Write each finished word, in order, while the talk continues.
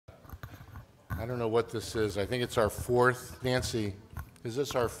I don't know what this is. I think it's our fourth. Nancy, is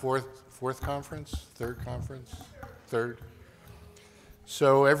this our fourth conference? Third conference? Third?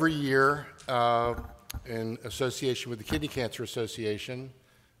 So every year, in association with the Kidney Cancer Association,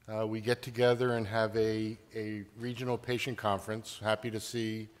 we get together and have a regional patient conference. Happy to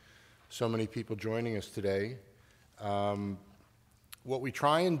see so many people joining us today. What we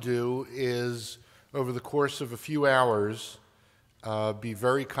try and do is, over the course of a few hours, be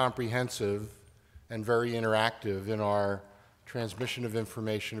very comprehensive and very interactive in our transmission of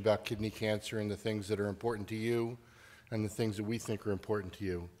information about kidney cancer and the things that are important to you and the things that we think are important to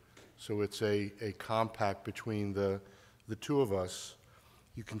you. So it's a compact between the two of us.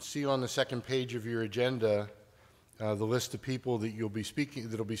 You can see on the second page of your agenda the list of people that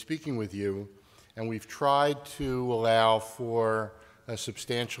that'll be speaking with you, and we've tried to allow for a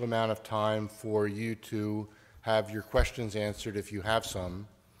substantial amount of time for you to have your questions answered if you have some.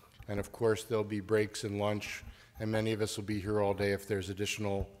 And of course, there'll be breaks and lunch, and many of us will be here all day if there's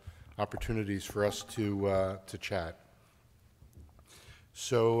additional opportunities for us to chat.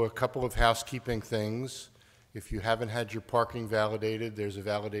 So a couple of housekeeping things. If you haven't had your parking validated, there's a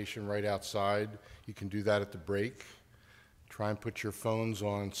validation right outside. You can do that at the break. Try and put your phones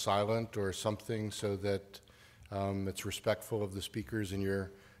on silent or something so that it's respectful of the speakers and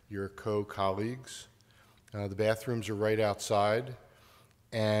your co-colleagues. The bathrooms are right outside,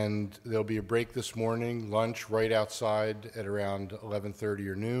 and there'll be a break this morning, lunch right outside at around 11:30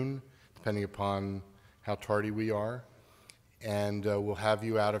 or noon, depending upon how tardy we are. And we'll have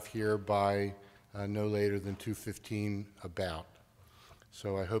you out of here by no later than 2:15 about.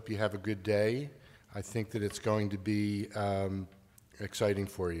 So I hope you have a good day. I think that it's going to be exciting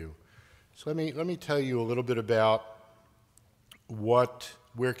for you. So let me tell you a little bit about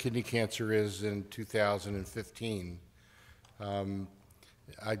where kidney cancer is in 2015.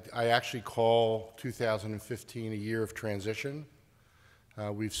 I actually call 2015 a year of transition.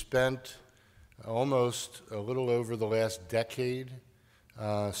 We've spent almost a little over the last decade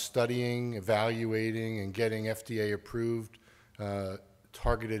studying, evaluating, and getting FDA-approved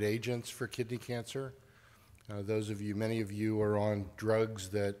targeted agents for kidney cancer. Many of you are on drugs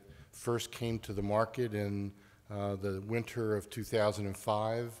that first came to the market in the winter of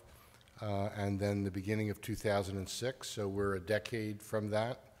 2005 and then the beginning of 2006, so we're a decade from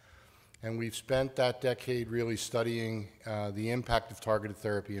that. And we've spent that decade really studying the impact of targeted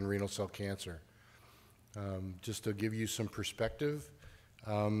therapy in renal cell cancer. Just to give you some perspective,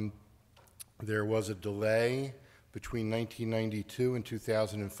 there was a delay between 1992 and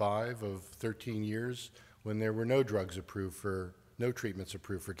 2005 of 13 years when there were no treatments approved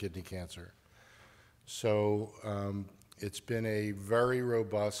for kidney cancer. So it's been a very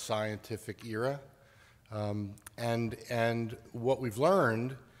robust scientific era, and what we've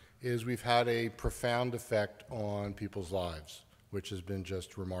learned is we've had a profound effect on people's lives, which has been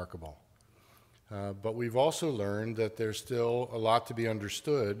just remarkable. But we've also learned that there's still a lot to be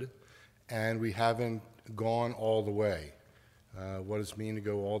understood, and we haven't gone all the way. What does it mean to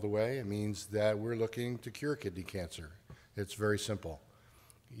go all the way? It means that we're looking to cure kidney cancer. It's very simple.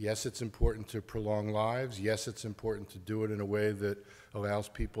 Yes, it's important to prolong lives. Yes, it's important to do it in a way that allows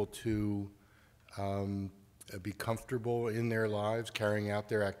people to be comfortable in their lives, carrying out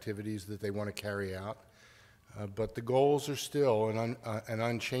their activities that they want to carry out. But the goals are still and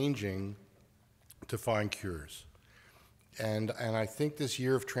unchanging to find cures. And I think this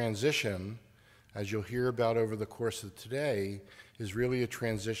year of transition, as you'll hear about over the course of today, is really a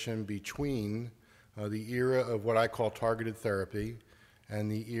transition between the era of what I call targeted therapy and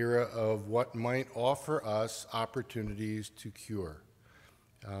the era of what might offer us opportunities to cure.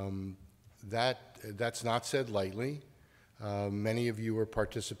 That's not said lightly. Many of you are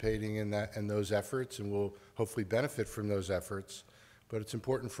participating in those efforts and will hopefully benefit from those efforts, but it's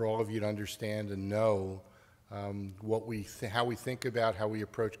important for all of you to understand and know how we think about how we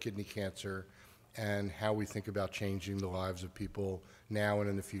approach kidney cancer and how we think about changing the lives of people now and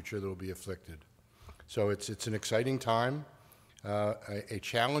in the future that will be afflicted. So it's an exciting time, a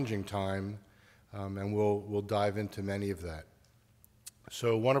challenging time, and we'll dive into many of that.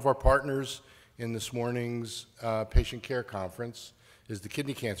 So one of our partners in this morning's patient care conference is the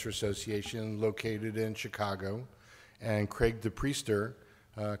Kidney Cancer Association located in Chicago, and Craig DePriester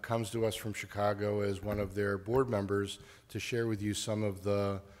comes to us from Chicago as one of their board members to share with you some of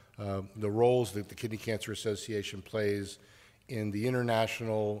the roles that the Kidney Cancer Association plays in the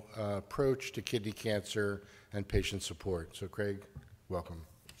international approach to kidney cancer and patient support. So Craig, welcome.